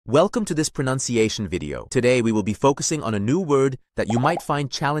Welcome to this pronunciation video. Today we will be focusing on a new word that you might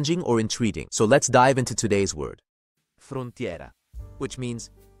find challenging or intriguing. So let's dive into today's word. Frontiera, which means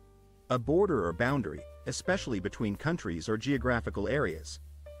a border or boundary, especially between countries or geographical areas.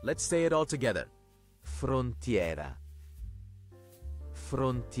 Let's say it all together. Frontiera.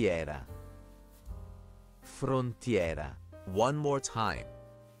 Frontiera. Frontiera. One more time.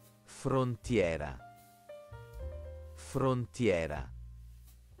 Frontiera. Frontiera.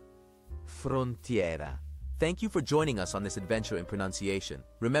 Frontiera. Thank you for joining us on this adventure in pronunciation.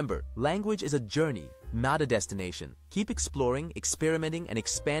 Remember, language is a journey, not a destination. Keep exploring, experimenting, and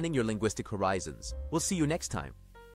expanding your linguistic horizons. We'll see you next time.